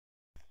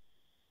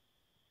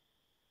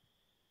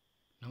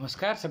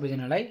नमस्कार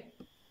सबैजनालाई।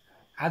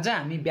 आज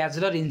हामी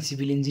bachelor in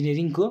civil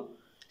इन्जिनियरिङको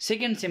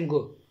second सेमको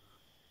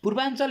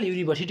Purvanchal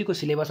युनिभर्सिटीको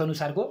syllabus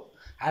अनुसारको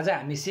आज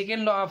हामी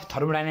सेकेन्ड ल अफ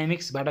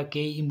थर्मोडायनामिक्सबाट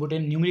केही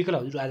इम्पोर्टेन्ट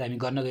न्युमेरिकलहरू आज हामी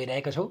गर्न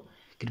गइरहेका छौँ।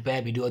 कृपया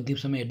भिडियो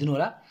अन्तिमसम्म हेरिदिनु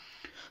होला।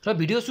 र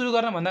भिडियो सुरु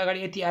गर्नभन्दा अगाडि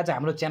यति आज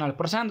हाम्रो च्यानल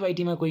प्रशान्त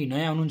वाइटीमा कोही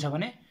नयाँ हुनुहुन्छ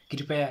भने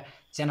कृपया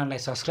च्यानललाई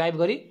सब्स्क्राइब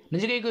गरी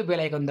नजिकैको बेल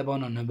आइकन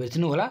दबाउन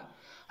नबिर्सनु होला।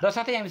 र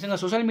साथै हामीसँग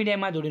सोशल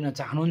मिडियामा जोडिन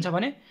चाहनुहुन्छ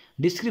भने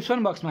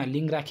डिस्क्रिप्सन बक्समा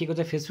लिङ्क राखिएको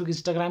छ फेसबुक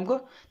इन्स्टाग्रामको,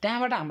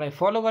 त्यहाँबाट हामीलाई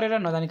फलो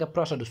गरेर नजानेका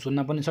प्रश्नहरू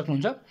सोध्न पनि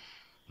सक्नुहुन्छ।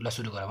 ल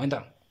सुरु गरौँ है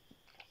त।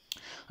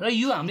 र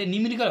यो हामीले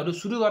न्युमेरिकलहरू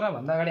सुरु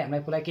गर्नभन्दा अगाडि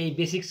हामीलाई पुरा केही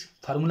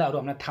बेसिक्स फर्मुलाहरू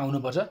हामीलाई थाहा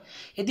हुनुपर्छ।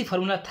 यदि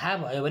फर्मुला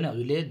थाहा भयो भने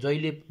हजुरले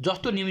जहिले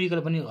जस्तो न्युमेरिकल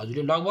पनि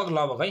हजुरले लगभग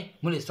है,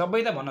 मैले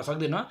सबै त भन्न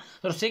सक्दिनँ,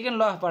 तर सेकेन्ड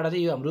ल अफबाट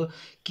चाहिँ यो हाम्रो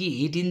कि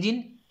हिट इन्जिन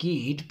कि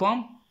हिट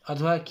पम्प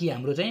अथवा कि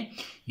हाम्रो चाहिँ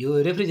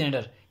यो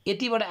रेफ्रिजरेटर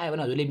यतिबाट आयो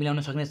भने हजुरले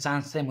मिलाउन सक्ने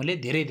चान्स चाहिँ मैले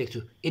धेरै देख्छु,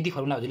 यदि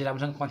फर्मुला हजुरले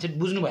राम्रोसँग कन्सेप्ट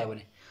बुझ्नुभयो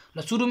भने।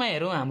 ल सुरुमा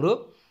हेरौँ हाम्रो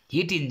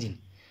हिट इन्जिन।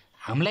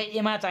 हामीलाई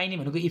एमा चाहिने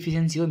भनेको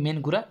इफिसियन्सी हो मेन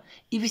कुरा।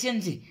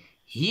 इफिसियन्सी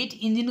हिट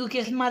इन्जिनको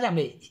केसमा चाहिँ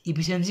हामीले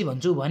इफिसियन्सी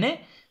भन्छौँ भने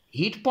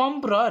हिट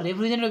पम्प र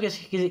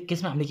रेफ्रिजरेटरको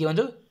केसमा हामीले के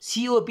भन्छौँ,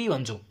 सिओपी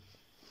भन्छौँ।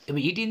 अब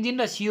हिट इन्जिन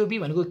र सिओपी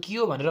भनेको के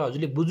हो भनेर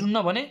हजुरले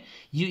बुझ्नुहुन्न भने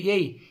यो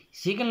यही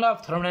सेकेन्ड ल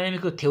अफ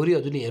थर्मोडायनामिक्सको थ्योरी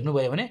हजुरले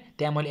हेर्नुभयो भने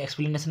त्यहाँ मैले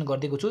एक्सप्लेनेसन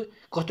गरिदिएको छु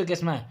कस्तो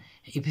केसमा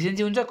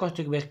इफिसियन्सी हुन्छ,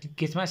 कस्तो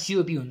केसमा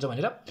सिओपी हुन्छ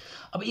भनेर।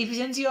 अब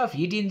इफिसियन्सी अफ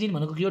हिट इन्जिन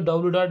भनेको के हो,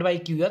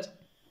 W./QH।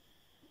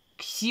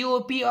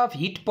 COP of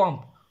heat pump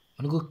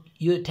भनेको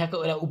यो ठ्याक्क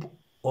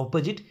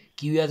अपोजिट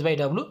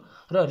QH/W।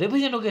 र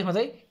रेफ्रिजरेटरको केसमा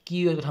चाहिँ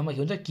QH को ठाउँमा के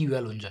हुन्छ,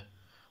 QL हुन्छ।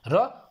 र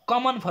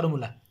कमन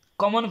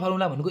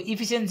फर्मुला भनेको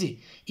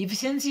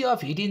इफिसियन्सी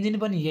अफ हिट इन्जिन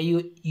पनि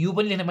यो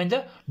पनि लेख्न पाइन्छ।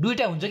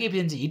 दुईवटा हुन्छ कि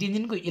इफिसियन्सी हिट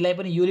इन्जिनको, यसलाई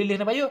पनि योले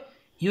लेख्न पाइयो,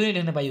 यो नै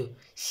लेख्न पाइयो।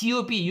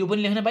 सिओपी यो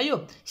पनि लेख्न पाइयो,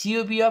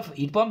 सिओपी अफ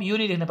हिट पम्प यो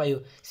नै लेख्न पाइयो,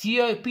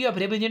 सिओपी अफ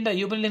रेफ्रिजरेटर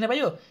यो पनि लेख्न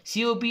पाइयो,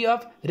 सिओपी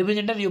अफ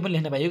रेफ्रिजरेटर यो पनि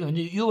लेख्न पाइयो।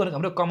 यो भनेको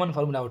हाम्रो कमन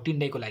फर्मुला हो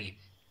तिनटैको लागि।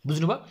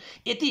 बुझ्नुभयो?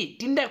 यति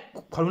तिनवटा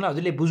फर्मुला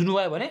हजुरले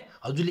बुझ्नुभयो भने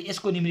हजुरले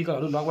यसको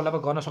न्युमेरिकलहरू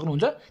लगभग गर्न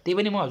सक्नुहुन्छ। त्यही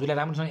पनि म हजुरलाई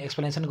राम्रोसँग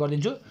एक्सप्लेनेसन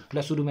गरिदिन्छु। ल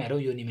सुरुमा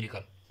हेरौँ यो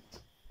न्युमेरिकल।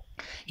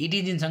 हिट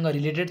इन्जिनसँग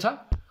रिलेटेड छ।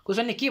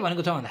 क्वेसनले के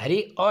भनेको छ भन्दाखेरि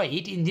a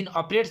hit engine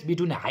operates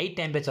between high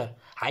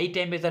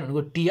temperature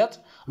भनेको TH,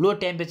 लो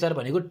टेम्परेचर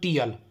भनेको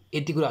TL।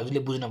 यति कुरा हजुरले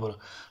बुझ्नु पऱ्यो।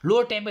 लो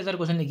टेम्परेचर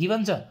क्वेसनले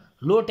गिभन छ।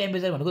 लो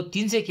टेम्परेचर भनेको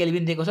 300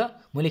 केल्भिन दिएको छ,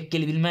 मैले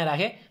केल्भिनमा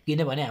राखेँ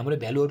किनभने हाम्रो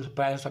भ्यालुहरू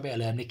प्रायः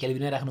सबैहरूले हामीले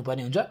केल्भिनमै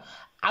राख्नुपर्ने हुन्छ।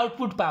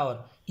 आउटपुट पावर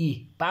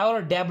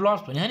पावर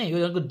डेभलप्स भने होइन,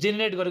 यो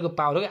जेनेरेट गरेको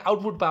पावर हो कि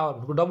आउटपुट पावर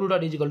भनेको W.=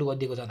 कति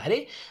दिएको छ भन्दाखेरि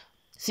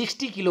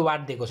 60 किलोवाट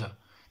दिएको छ।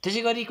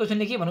 त्यसै गरी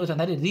क्वेसनले के भनेको छ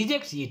भन्दाखेरि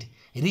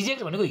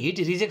रिजेक्ट भनेको हिट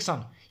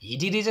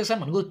रिजेक्सन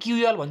भनेको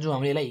QL भन्छौँ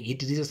हामीले यसलाई, हिट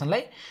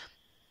रिजेक्सनलाई।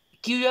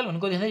 QL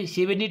भनेको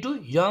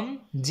 72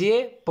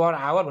 MJ/h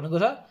भनेको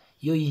छ।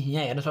 यो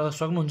यहाँ हेर्न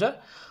सक्नुहुन्छ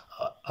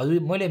हजुर,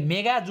 मैले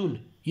मेगाजुल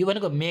यो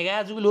भनेको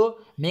मेगाजुल हो।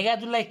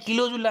 मेगाजुललाई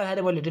किलोजुल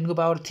राखेर मैले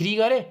 10⁻³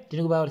 गरेँ,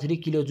 10⁻³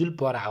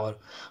 किलोजुल/h।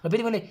 र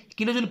फेरि मैले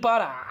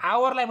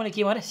किलोजुल/hलाई मैले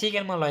के भने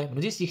सेकेन्डमा लगाएँ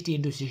भनेपछि 60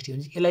 × 60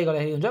 हुन्छ। यसलाई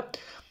गर्दाखेरि हुन्छ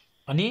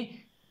अनि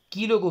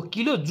किलो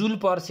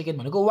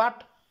जुल/सेकेन्ड भनेको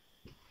वाट।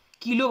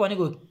 किलो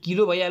भनेको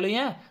किलो भइहाल्यो,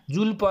 यहाँ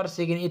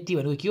जुल/सेकेन्ड यति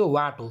भनेको के हो,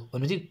 वाट हो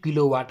भनेपछि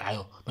किलोवाट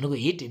आयो। भनेको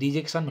हिट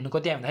रिजेक्सन भनेको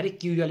कति आयो भन्दाखेरि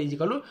QL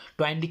 =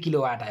 20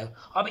 किलोवाट आयो।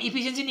 अब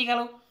इफिसियन्सी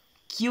निकालौँ।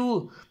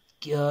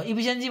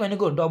 इफिसियन्सी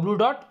भनेको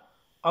W.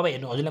 अब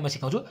हेर्नु हजुरलाई म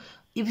सिकाउँछु।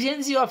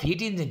 इफिसियन्सी अफ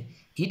हिट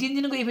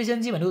इन्जिनको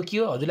इफिसियन्सी भनेको के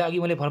हो, हजुरलाई अघि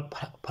मैले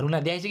फर्मुला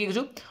देखाइसकेको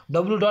छु,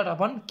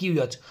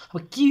 W./QH। अब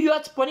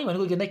QH पनि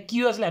भनेको के भन्दा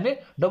QH लाई हामीले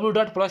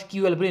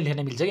W.+QL पनि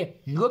लेख्न मिल्छ के।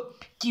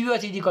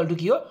 QH =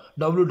 के हो,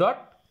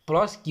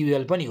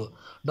 W.+QL पनि हो।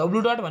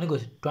 W. भनेको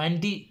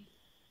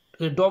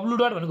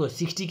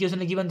 60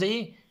 क्वेसनले गिभन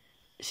चाहिँ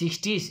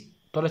 60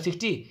 तल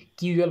 60,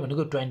 QL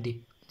भनेको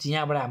 20।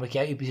 यहाँबाट हाम्रो के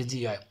आयो,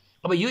 इफिसियन्सी आयो।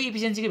 अब यो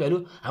इफिसियन्सीको भ्यालु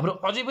हाम्रो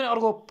अझै पनि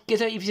अर्को के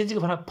छ, इफिसियन्सीको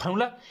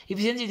फर्मुला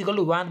इफिसियन्सी =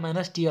 1 -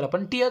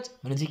 TL/TH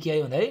भनेपछि के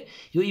आयो भन्दाखेरि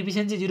यो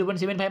इफिसियन्सी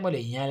 0.75 मैले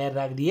यहाँ ल्याएर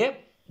राखिदिएँ।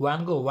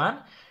 1 को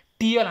 1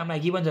 TL हामीलाई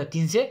गिभन छ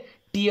 300,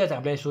 TH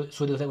हामीलाई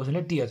सोधेको छ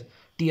क्वेसनले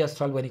TH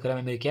सल्भ गर्ने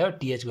क्रममा मेरो के आयो,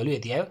 TH भ्यालु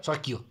यति आयो।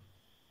 सकियो,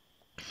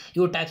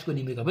 यो टाइप्सको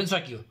न्युमेरिकल पनि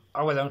सकियो।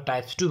 अब जाउँ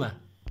टाइप्स 2 मा।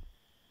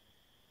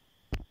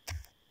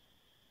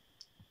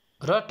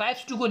 र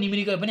टाइप्स 2 को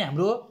न्युमेरिकल पनि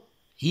हाम्रो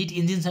हिट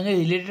इन्जिनसँगै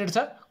रिलेटेड छ।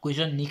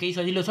 क्वेसन निकै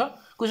सजिलो छ।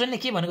 क्वेसनले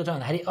के भनेको छ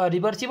भन्दाखेरि a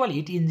reversible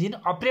hit engine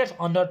operates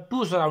under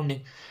 2 surrounding.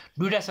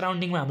 दुईवटा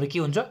सराउन्डिङमा हाम्रो के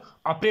हुन्छ,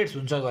 अपरेट्स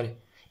हुन्छ गरे।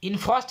 इन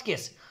फर्स्ट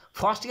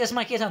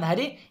केसमा के छ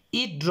भन्दाखेरि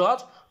इट ड्रज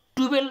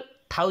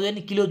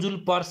 12,000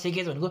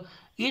 किलोजुल/सेकेन्ड भनेको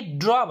इट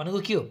ड्र भनेको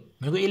के हो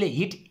भनेको यसले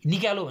हिट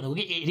निकालो भनेको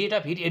कि रेट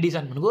अफ हिट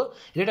एडिसन भनेको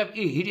rate of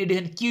heat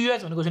Edison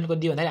QH भनेको क्वेसन कति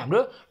दियो भन्दाखेरि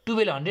हाम्रो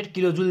 1200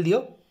 किलोजुल दियो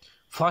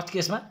फर्स्ट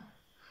केसमा।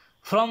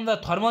 From the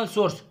thermal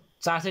source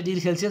 400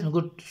 degree Celsius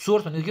भनेको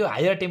सोर्स भनेको के हो,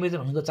 हायर टेम्परेचर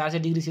भनेको 400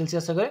 डिग्री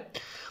सेल्सियस छ गरे।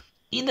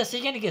 इन द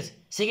सेकेन्ड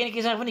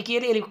केसमा पनि के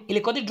अरे यसले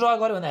कति ड्र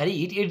गर्यो भन्दाखेरि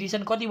हिट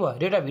एडिसन कति भयो,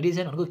 रेट अफ हिट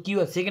एडिसन भनेको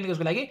QH सेकेन्ड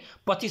केसको लागि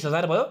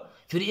 25,000 भयो।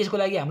 फेरि यसको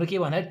लागि हाम्रो के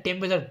भन्दाखेरि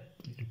टेम्परेचर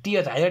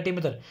टीएच हायर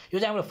टेम्परेचर यो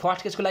चाहिँ हाम्रो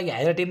फर्स्ट केसको लागि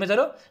हायर टेम्परेचर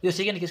हो, यो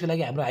सेकेन्ड केसको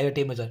लागि हाम्रो हायर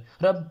टेम्परेचर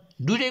र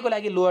दुईटैको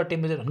लागि लोअर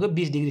टेम्परेचर भनेको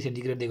 20 डिग्री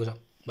सेन्टिग्रेड दिएको छ।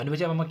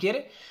 भनेपछि अब म के अरे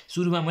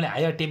सुरुमा मैले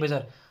हायर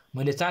टेम्परेचर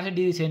मैले 400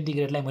 डिग्री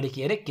सेन्टिग्रेडलाई मैले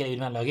के अरे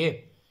केल्भिनमा लगेँ।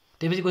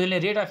 त्यसपछि क्वेसनले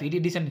rate of heat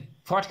Edison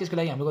first केसको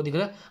लागि हाम्रो कति दिएको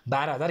छ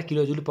 12000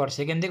 किलोजुल पर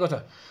सेकेन्ड दिएको छ।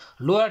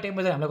 लोअर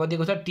टेम्परेचर हामीलाई कति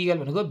दिएको छ टिएल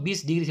भनेको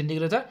 20 डिग्री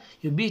सेन्टिग्रेड छ।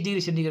 यो 20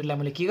 डिग्री सेन्टिग्रेडलाई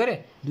मैले के गरेँ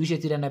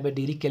 293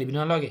 डिग्री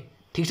केल्भिनमा लगेँ।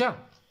 ठिक छ।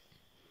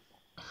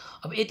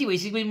 अब यति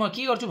भइसकेपछि म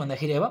के गर्छु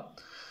भन्दाखेरि अब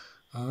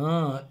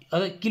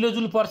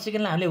किलोजुल पर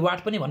सेकेन्डलाई हामीले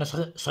वाट पनि भन्न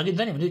सकिन्छ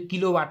नि, भने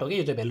किलो वाट हो कि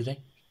यो चाहिँ भ्यालु चाहिँ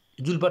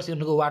जुल पर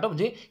सेकेन्डको वाट हो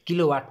भने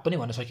किलो वाट पनि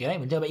भन्न सकियो है।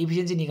 भने अब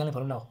इफिसियन्सी निकाल्ने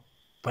फर्मुला हो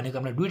भनेको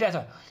हामीलाई दुईवटा छ,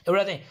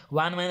 एउटा चाहिँ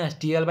 1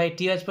 -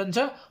 TL/TH पनि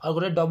छ, अर्को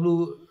चाहिँ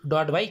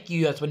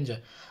W./QH पनि छ।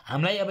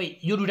 हामीलाई अब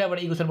यो दुईवटाबाट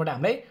इक्वेसनबाट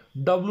हामीलाई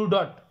W.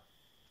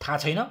 थाहा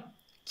छैन,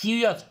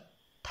 QH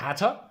थाहा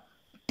छ,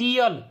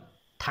 TL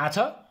थाहा छ,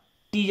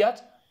 TH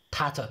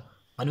थाहा छ।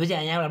 भनेपछि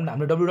यहाँ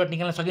हाम्रो W.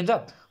 निकाल्न सकिन्छ।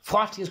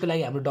 फर्स्ट केसको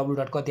लागि हाम्रो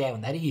W. कति आयो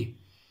भन्दाखेरि यी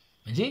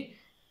भनेपछि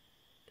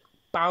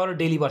पावर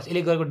डेलिभर्स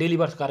यसले गरेको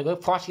डेलिभर्स गरेको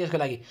फर्स्ट केसको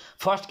लागि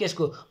फर्स्ट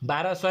केसको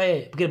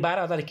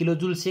 12,000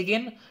 किलोजुल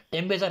second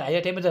temperature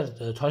higher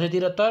temperature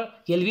 673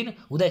 Calvin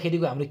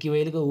हुँदाखेरिको हाम्रो के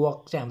भयो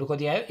वर्क चाहिँ हाम्रो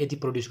कति आयो यति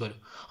प्रड्युस गर्यो।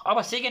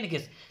 अब सेकेन्ड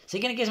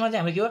केसमा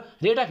चाहिँ हाम्रो के हो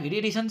रेट अफ हिट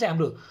एडिसन चाहिँ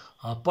हाम्रो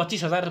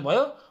 25,000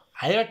 भयो,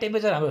 हायर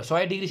टेम्परेचर हाम्रो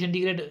 100 डिग्री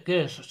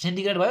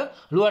सेन्टिग्रेड भयो,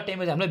 लोअर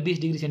टेम्परेचर हाम्रो 20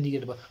 डिग्री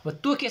सेन्टिग्रेड भयो। अब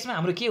त्यो केसमा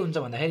हाम्रो के हुन्छ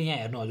भन्दाखेरि यहाँ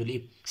हेर्नु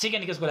हजुरले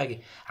सेकेन्ड केसको लागि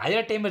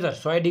higher temperature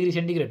 100 degree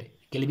centigrade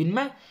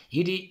केल्भिनमा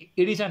hit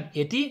Edison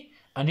यति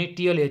अनि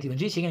टिएल यति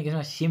हुन्छ। सेकेन्ड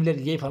केसमा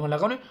सिमिलरली यही फर्मुला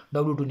लगाउने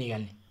W2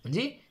 निकाल्ने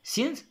भनेपछि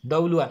सिन्स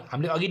W1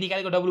 हामीले अघि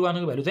निकालेको W1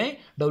 को भ्यालु चाहिँ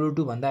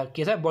W2 भन्दा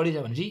के छ बढी छ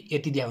भनेपछि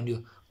यति देखाउने हो।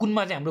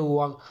 कुनमा चाहिँ हाम्रो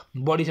वर्क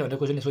बढी छ भनेर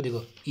क्वेसनले सोधेको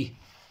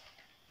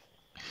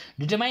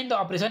determine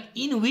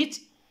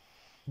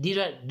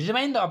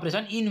the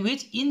operation in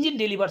which engine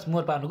delivers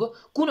more पावरको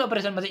कुन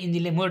अपरेसनमा चाहिँ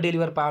इन्जिनले मोर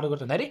डेलिभर पावर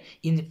गर्छ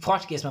भन्दाखेरि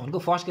फर्स्ट केसमा भनेको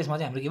फर्स्ट केसमा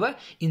चाहिँ हाम्रो के भयो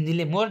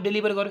इन्जिनले मोर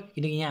डेलिभर गर्यो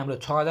किनकि यहाँ हाम्रो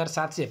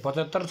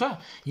 6775 छ,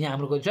 यहाँ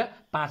हाम्रो कति छ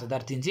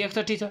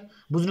 5361 छ।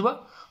 बुझ्नुभयो।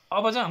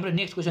 अब चाहिँ हाम्रो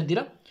नेक्स्ट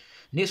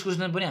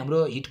क्वेसन पनि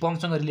हाम्रो हिट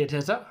पम्पसँग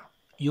रिलेटेड छ।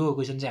 यो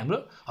क्वेसन चाहिँ हाम्रो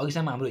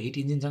अघिसम्म हाम्रो हिट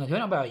इन्जिनसँग थियो,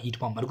 अब हिट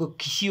पम्पहरूको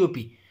COP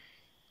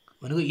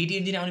भनेको हिट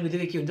इन्जिन आउने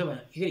बित्तिकै के हुन्छ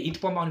भने हिट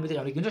पम्प आउने बित्तिकै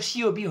हाम्रो के हुन्छ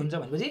COP हुन्छ।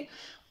 भनेपछि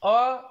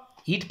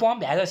hit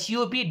pump ह्याज a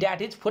COP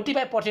that is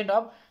 45%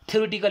 of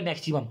theoretical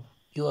maximum.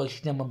 यो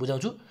म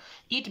बुझाउँछु।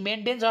 It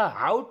maintains a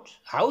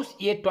house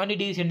at 20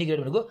 degree centigrade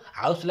भनेको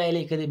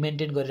हाउसलाई यसले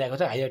मेन्टेन गरिरहेको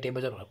छ हायर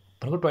टेम्परेचर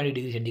भनेको 20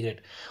 degree centigrade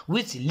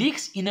which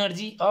लिक्स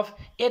energy of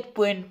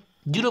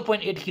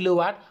 0.8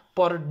 kilowatt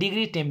per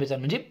degree temperature.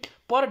 म्हणजे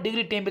पर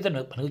डिग्री टेम्परेचर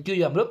भनेको के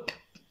हो हाम्रो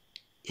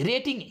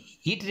रेटिङ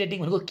हिट रेटिङ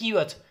भनेको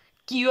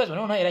QH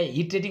भनौँ न, यसलाई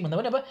हिट रेटिङ भन्दा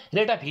पनि अब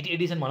रेट अफ हिट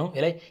एडिसन भनौँ,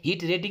 यसलाई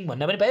हिट रेटिङ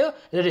भन्न पनि पायो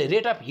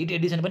रेट अफ हिट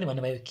एडिसन पनि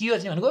भन्न पायो।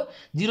 QH भनेको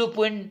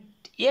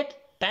 0.8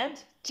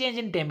 टाइम्स चेन्ज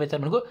इन टेम्परेचर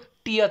भनेको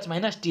TH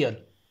 - TL।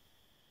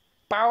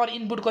 पावर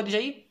इनपुट कति छ?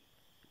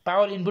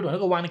 पावर इनपुट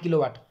भनेको 1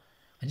 किलोवाट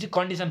भनेपछि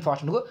कन्डिसन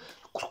फर्स्ट भनेको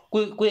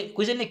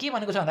क्वेसनले के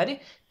भनेको छ भन्दाखेरि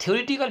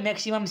theoretical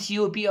maximum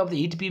COP of the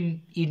hit Pym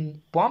in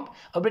pump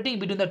operating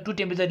between the two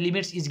temperature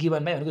limits is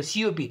given by भनेको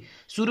COP।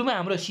 सुरुमा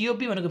हाम्रो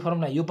COP भनेको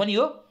फर्मुला यो पनि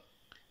हो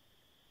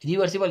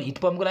रिभर्सिबल हिट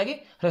पम्पको लागि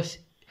र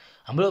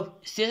हाम्रो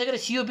त्यसै गरी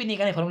COP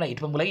निकाल्ने फर्मुला हिट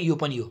पम्पको लागि यो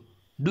पनि हो।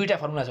 दुईवटा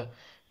फर्मुला छ।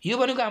 यो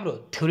भनेको हाम्रो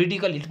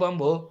थ्योरिटिकल हिट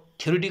पम्प हो,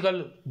 थ्योरिटिकल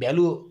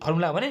भ्यालु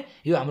फर्मुला हो भने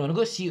यो हाम्रो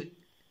भनेको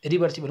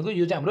रिभर्सिबल भनेको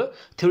यो चाहिँ हाम्रो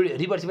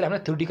रिभर्सिबल हाम्रो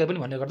थ्योरिटिकल पनि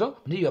भन्ने गर्छौँ।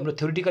 भने यो हाम्रो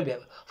थ्योरिटिकल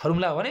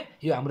फर्मुला हो भने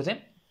यो हाम्रो चाहिँ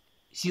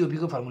COP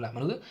को फर्मुला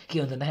भनेको के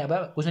हुन्छ भन्दाखेरि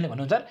अब क्वेसनले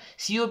भन्नुअनुसार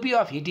COP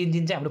अफ हिट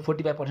इन्जिन चाहिँ हाम्रो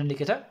 45%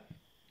 लेखेको छ।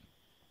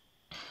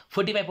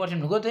 45%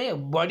 भनेको चाहिँ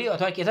बढी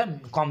अथवा के छ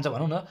कम छ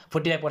भनौँ न।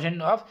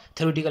 45% अफ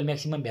थ्योरिटिकल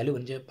म्याक्सिमम भ्यालु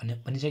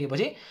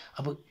भनिसकेपछि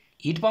अब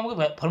हिट पम्पको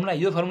फर्मुला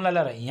यो फर्मुला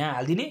ल्याएर यहाँ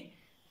हालिदिने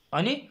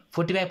अनि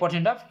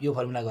 45% अफ यो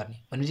फर्मुला गर्ने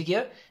भनेपछि के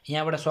हो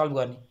यहाँबाट सल्भ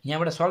गर्ने।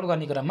 यहाँबाट सल्भ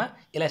गर्ने क्रममा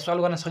यसलाई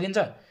सल्भ गर्न सकिन्छ।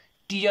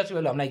 TH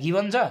भ्यालु हामीलाई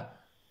गिभन छ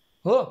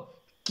हो,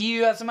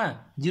 QH मा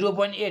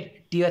 0.8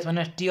 TH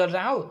 - TL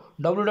राखौ,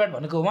 W.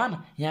 भनेको 1,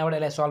 यहाँबाट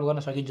यसलाई सल्भ गर्न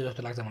सकिन्छ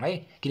जस्तो लाग्छ मलाई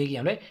किनकि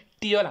हामीलाई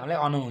TL हामीलाई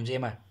अननोन हुन्छ।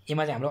 एमा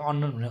चाहिँ हाम्रो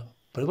अननोन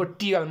भनेको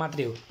TL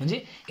मात्रै हो। भनेपछि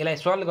यसलाई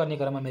सल्भ गर्ने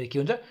क्रममा मेरो के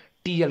हुन्छ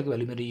TL को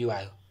भ्यालु मेरो यो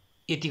आयो।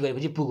 यति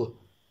गरेपछि पुग्यो।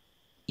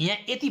 यहाँ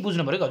यति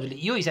बुझ्नु पऱ्यो हजुरले।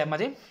 यो हिसाबमा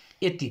चाहिँ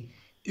यति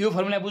यो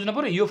फर्मुला बुझ्नु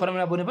पऱ्यो, यो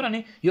फर्मुला बुझ्नु पऱ्यो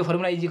अनि यो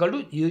फर्मुला इजिकल टु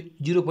यो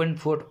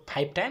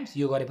 0.45 टाइम्स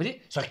यो गरेपछि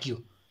सकियो।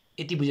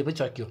 यति बुझेपछि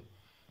सकियो।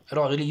 र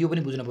हजुरले यो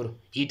पनि बुझ्नु पऱ्यो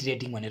हिट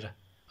रेटिङ भनेर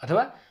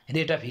अथवा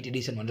रेट अफ हिट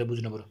एडिसन भनेर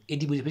बुझ्नु पऱ्यो।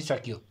 यति बुझेपछि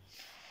सकियो।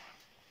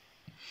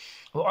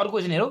 अब अर्को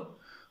क्वेसन हेरौँ।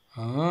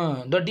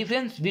 The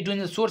difference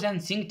between the source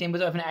and sync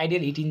temperature of an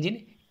ideal hit engine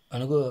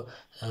भनेको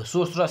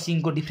सोर्स र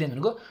सिङ्कको डिफ्रेन्स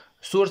भनेको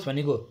सोर्स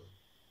भनेको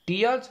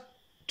TH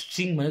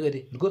सिङ्क भनेको यति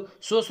भनेको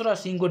सोर्स र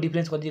सिङ्कको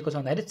डिफ्रेन्स कति दिएको छ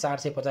भन्दाखेरि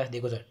 450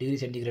 दिएको छ degree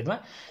सेन्टिग्रेडमा।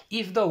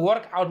 If the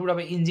work output of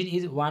engine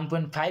is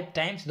 1.5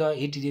 times the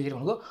hit rejected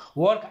भनेको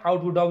work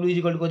output W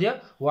equal to कति हो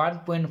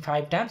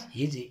 1.5 टाइम्स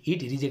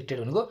हिट रिजेक्टेड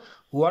भनेको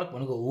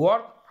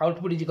work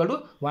output is equal to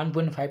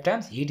 1.5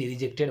 times hit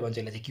rejected भन्छ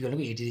यसलाई चाहिँ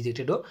क्युएलको हिट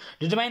रिजेक्टेड हो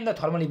डिटरमाइन द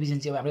थर्मल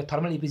इफिसियन्सी अब हामीले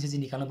थर्मल इफिसियन्सी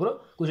निकाल्नु पर्यो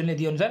क्वेसनले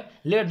दिए अनुसार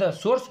let the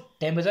source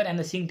temperature and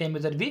the sync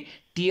temperature be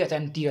TH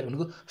and TL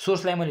भनेको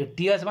सोर्सलाई मैले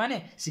टीएच माने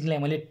सिङ्कलाई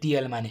मैले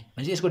टीएल माने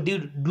भनेपछि यसको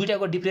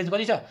दुईटाको डिफरेन्स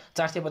कति छ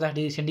 450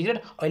 डिग्री सेन्टिग्रेड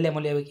अहिले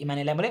मैले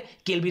मानेलाई मैले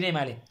केल्भिनै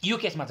माने यो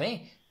केसमा चाहिँ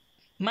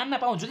मान्न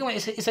पाउँछु कि म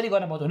यसरी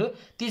गर्न पाउँछु भने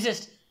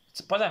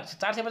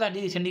 450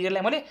 डिग्री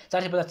सेन्टिग्रेडलाई मैले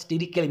 450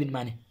 डिग्री केल्भिन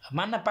माने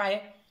मान्न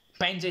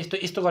पाइन्छ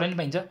यस्तो गरेर नि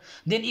पाइन्छ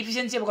देन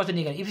इफिसियन्सी अब कसरी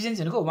निकाल्ने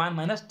इफिसियन्सी भनेको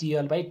 1 -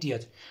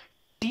 TL/TH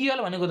टीएल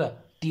भनेको त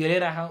टीएलै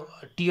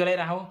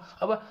राखौँ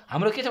अब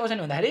हाम्रो के छ क्वेसन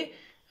भन्दाखेरि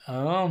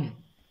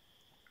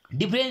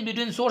difference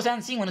between source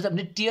and sync भनेको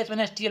भने TH -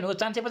 TL भनेको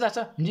 450 छ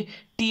भने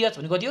TH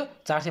भनेको कति हो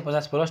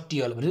 450 प्लस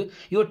TL भनेको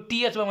यो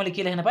TH मा मैले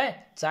के लेख्न पाएँ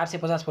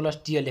 450 प्लस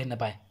TL लेख्न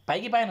पाएँ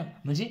कि पाएन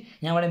भनेपछि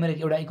यहाँबाट मेरो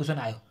एउटा इक्वेसन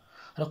आयो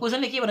र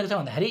क्वेसनले के भनेको छ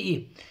भन्दाखेरि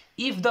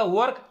if the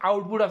work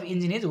output of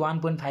engine is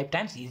 1.5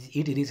 times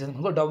hit rejection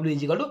भनेको W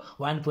is equal to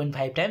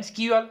 1.5 times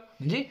QL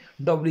भनेपछि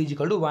W is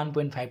equal to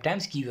 1.5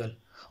 times QL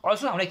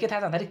also हामीलाई के थाहा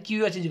छ भन्दाखेरि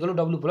QH is equal to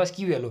W plus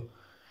QL हो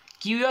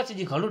QH is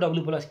equal to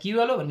W plus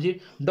QL हो भनेपछि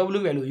W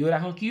भ्यालु यो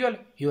राखौँ QL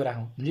यो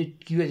राखौँ भनेपछि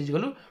QH is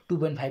equal to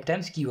 2.5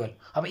 times QL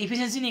अब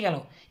इफिसियन्सी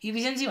निकालौँ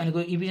इफिसियन्सी भनेको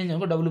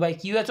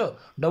W/QH हो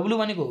W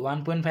भनेको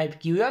 1.5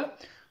 QL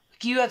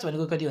QH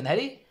भनेको कति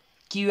भन्दाखेरि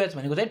QH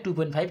भनेको चाहिँ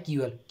 2.5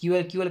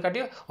 QL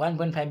काट्यो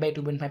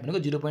 1.5/2.5 भनेको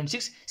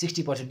 0.6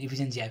 60%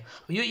 इफिसियन्सी आयो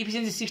यो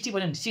इफिसियन्सी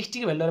 60% 60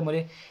 को भ्यालु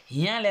मैले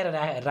यहाँ ल्याएर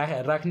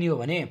राख्ने हो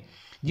भने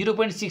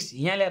 0.6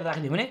 यहाँ ल्याएर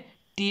राख्ने हो भने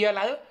TL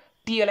आयो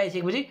TL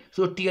आइसकेपछि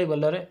सो TL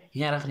भ्यालु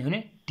यहाँ राख्ने हो भने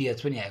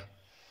TH पनि आयो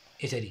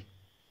यसरी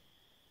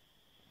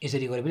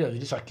गरेपछि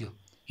हजुरले सक्यो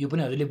यो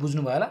पनि हजुरले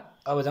बुझ्नु भयो होला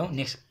अब जाउँ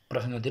नेक्स्ट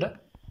प्रश्नतिर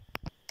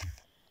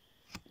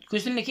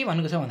क्वेसनले के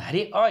भनेको छ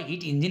भन्दाखेरि a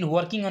hit engine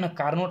working on a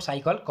Carnot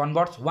cycle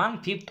converts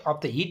 1/5 of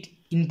the hit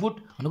input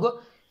भनेको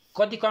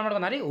कति कन्भर्ट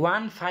गर्दाखेरि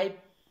 1/5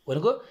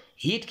 भनेको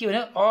हिट के भने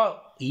a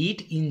hit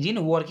engine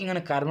working on a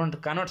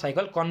Carnot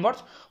cycle converts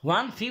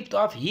 1/5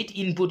 of heat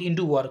input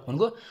into work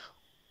भनेको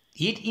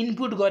हिट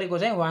इनपुट गरेको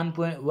चाहिँ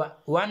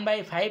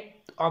 1/5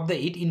 of the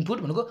hit input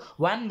भनेको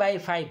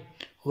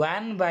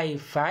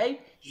 1/5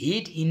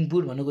 हिट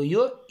इनपुट भनेको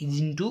यो इज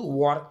इन्टु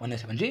वर्क भनेको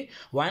छ भनेपछि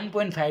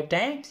 1.5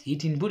 times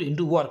hit input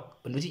into work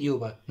भनेपछि यो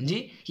भयो भनेपछि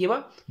के भयो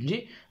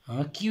भनेपछि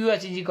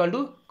QH is equal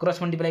to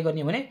cross multiply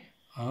गर्ने भने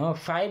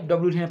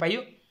 5W लेख्न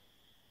पाइयो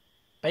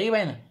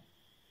भएन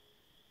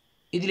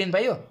यति लेख्न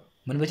पाइयो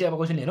भनेपछि अब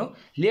क्वेसन हेरौँ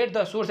let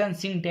the source and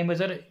sync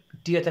temperature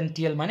TH and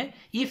TL माने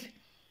if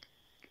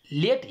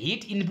late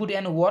hit input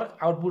and work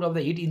output of the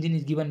hit engine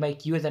is given by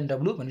QH and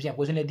W भनेपछि यहाँ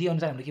क्वेसनले दिए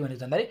अनुसार हामीले के भनेको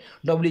छ भन्दाखेरि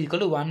W is equal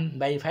to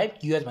 1/5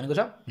 QH भनेको छ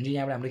भनेपछि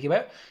यहाँबाट हाम्रो के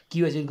भयो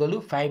QH is equal to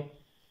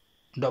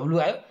 5W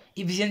आयो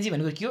इफिसियन्सी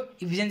भनेको के हो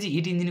इफिसियन्सी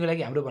हिट इन्जिनको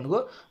लागि हाम्रो भनेको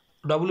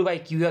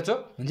W/QH हो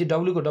भनेपछि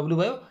W को W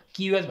भयो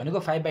QH भनेको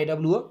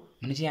 5/W हो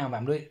भनेपछि यहाँ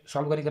हाम्रो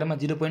सल्भ गर्ने क्रममा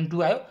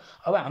 0.2 आयो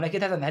अब हामीलाई के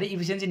थाहा छ भन्दाखेरि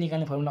इफिसियन्सी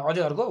निकाल्ने फर्मुला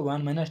अझै अर्को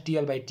 1 -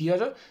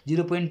 TL/TH हो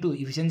 0.2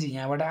 इफिसियन्सी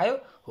यहाँबाट आयो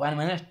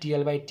 1 -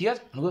 TL/TH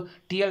भनेको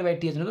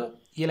TL/TH भनेको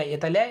यसलाई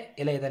यता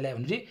ल्याए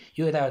भनेपछि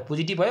यो यता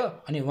पोजिटिभ भयो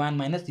अनि 1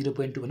 -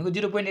 0.2 भनेको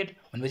 0.8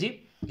 भनेपछि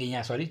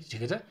यहाँ सरी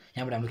ठिकै छ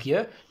यहाँबाट हाम्रो के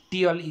आयो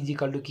TL इज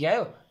इक्वल टु के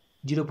आयो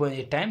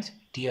 0.8 टाइम्स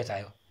TH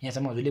आयो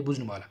यहाँसम्म हजुरले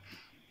बुझ्नुभयो होला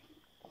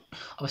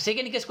अब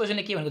सेकेन्ड केस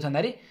क्वेसनले के भनेको छ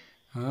भन्दाखेरि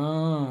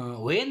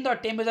when the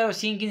temperature of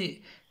sync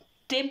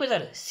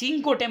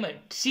sync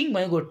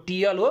भनेको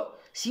TL हो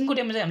सिङ्कको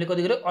टेम्परेचर हामीले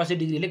कति गर्यो 80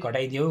 डिग्रीले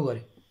घटाइदियो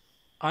गर्यो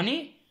अनि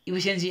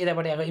इफिसियन्सी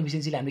यताबाट आएको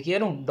इफिसियन्सीले हामीले के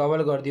गरौँ डबल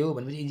गरिदियो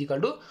भनेपछि इज इक्वल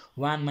टु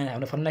 1 -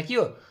 हाम्रो फर्मुला के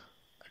हो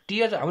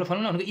TH हाम्रो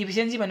फर्मुला भनेको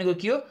इफिसियन्सी भनेको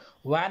के हो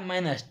 1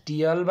 -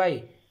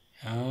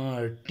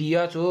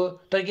 TL/TH हो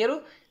तर के हो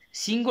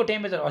सिङ्कको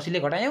टेम्परेचर 80 ले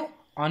घटायौँ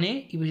अनि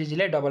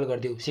इफिसियन्सीलाई डबल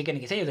गरिदियो सेकेन्ड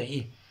केस है यो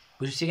चाहिँ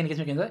सेकेन्ड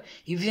केसमा के भन्छ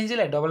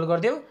इफिसियन्सीलाई डबल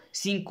गरिदियो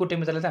सिङ्कको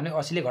टेम्परेचरलाई चाहिँ हामीले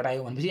 80 ले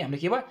घटायौँ भनेपछि हामीले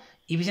के भयो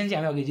इफिसियन्सी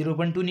हामी अघि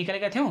 0.2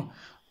 निकालेका थियौँ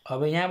अब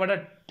यहाँबाट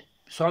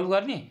सल्भ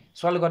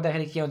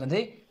गर्दाखेरि के हुन्छ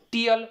भन्दाखेरि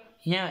TL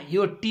यहाँ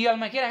यो TL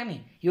मा के राख्ने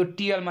यो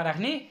TL मा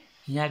राख्ने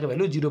यहाँको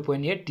भ्यालु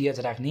 0.8 TH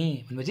राख्ने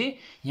भनेपछि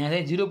यहाँ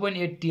चाहिँ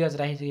 0.8 TH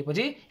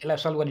राखिसकेपछि यसलाई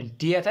सल्भ गर्ने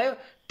TH आयो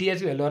TH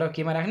को भ्यालु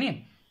केमा राख्ने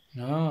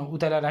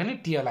उता राख्ने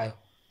TL आयो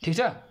ठिक छ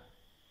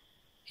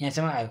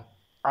यहाँसम्म आयो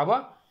अब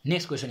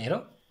नेक्स्ट क्वेसन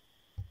हेरौँ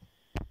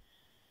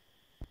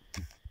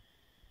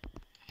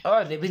a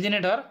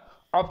refrigerator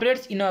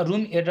operates in a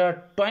room at a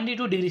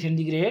 22 degree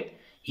centigrade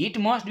heat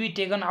must be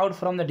taken out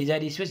from the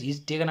desired space is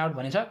taken out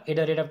भनेछ at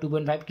a rate of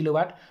 2.5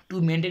 kilowatt to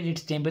maintain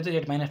its temperature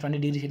at -20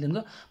 degree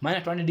centigrade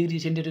 -20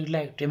 degree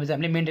centigradeलाई temperature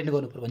हामीले maintain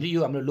गर्नुपर्छ भने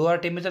यो हाम्रो lower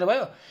temperature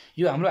भयो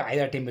यो हाम्रो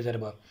higher temperature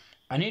भयो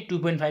अनि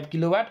 2.5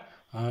 kilowatt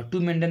to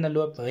maintain the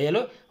lower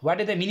भइहाल्यो what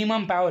is the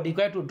minimum power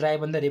required to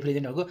drive on the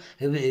रेफ्रिजरेटरको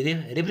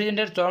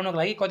refrigerator चलाउनको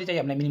लागि कति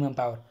चाहियो हामीलाई minimum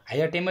power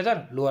higher temperature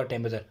lower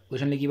temperature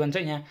क्वेसनले के भन्छ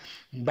यहाँ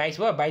 22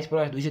 भयो 22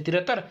 +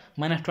 273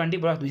 -20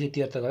 +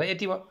 273 गर्दा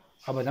यति भयो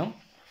अब जाउँ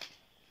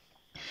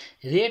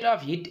rate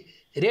of heat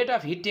rate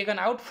of heat taken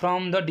out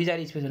from the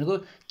desire space भनेको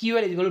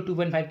QL is equal to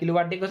 2.5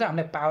 kilowatt दिएको छ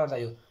हामीलाई पावर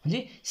चाहियो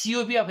भनेपछि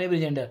सिओपी अफ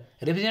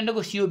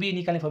रेफ्रिजरेटरको सिओपी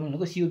निकाल्ने फर्मुला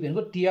भनेको सिओपी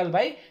भनेको टिएल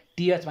बाई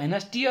टिएच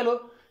माइनस टिएल हो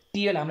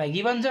टिएल हामीलाई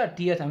गिभन छ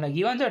टिएच हामीलाई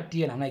गिभन छ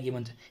टिएल हामीलाई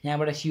गिभन छ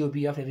यहाँबाट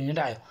सिओपी अफ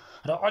रेफ्रिजरेटर आयो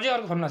र अझै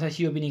अर्को फर्मुला छ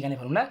सिओपी निकाल्ने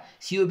formula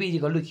COP is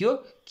equal to के हो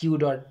Q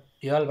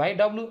dot L by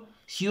W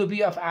COP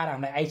of are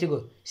हामीलाई आइसक्यो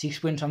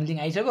 6 पोइन्ट समथिङ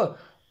आइसक्यो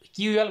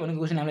क्युएल भनेको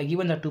क्वेसन हामीलाई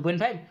गिभन छ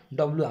 2.5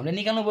 डब्लु हामीले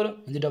निकाल्नु पऱ्यो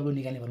भने चाहिँ डब्लु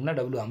निकाल्ने फर्मुला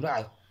डब्लु हाम्रो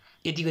आयो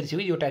यति गरिसक्यो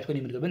यो टाइपको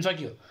न्युमेरिकल पनि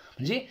सकियो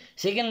भनेपछि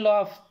सेकेन्ड ल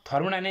अफ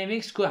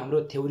थर्मोडाइनामिक्सको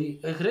हाम्रो थ्योरी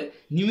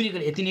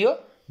न्युमेरिकल यति नै हो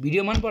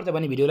भिडियो मनपर्छ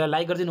भने भिडियोलाई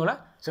लाइक गरिदिनु होला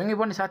सँगै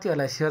पढ्ने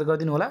साथीहरूलाई सेयर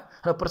गरिदिनु होला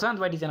र प्रशान्त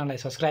वाइटी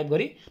च्यानललाई सब्सक्राइब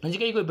गरी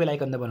नजिकैको बेल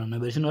आइकन दबाउन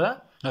नबिर्सनु होला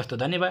हस् त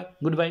धन्यवाद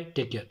गुड बाई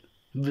टेक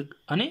केयर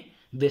अनि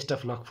best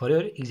of lock for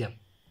your exam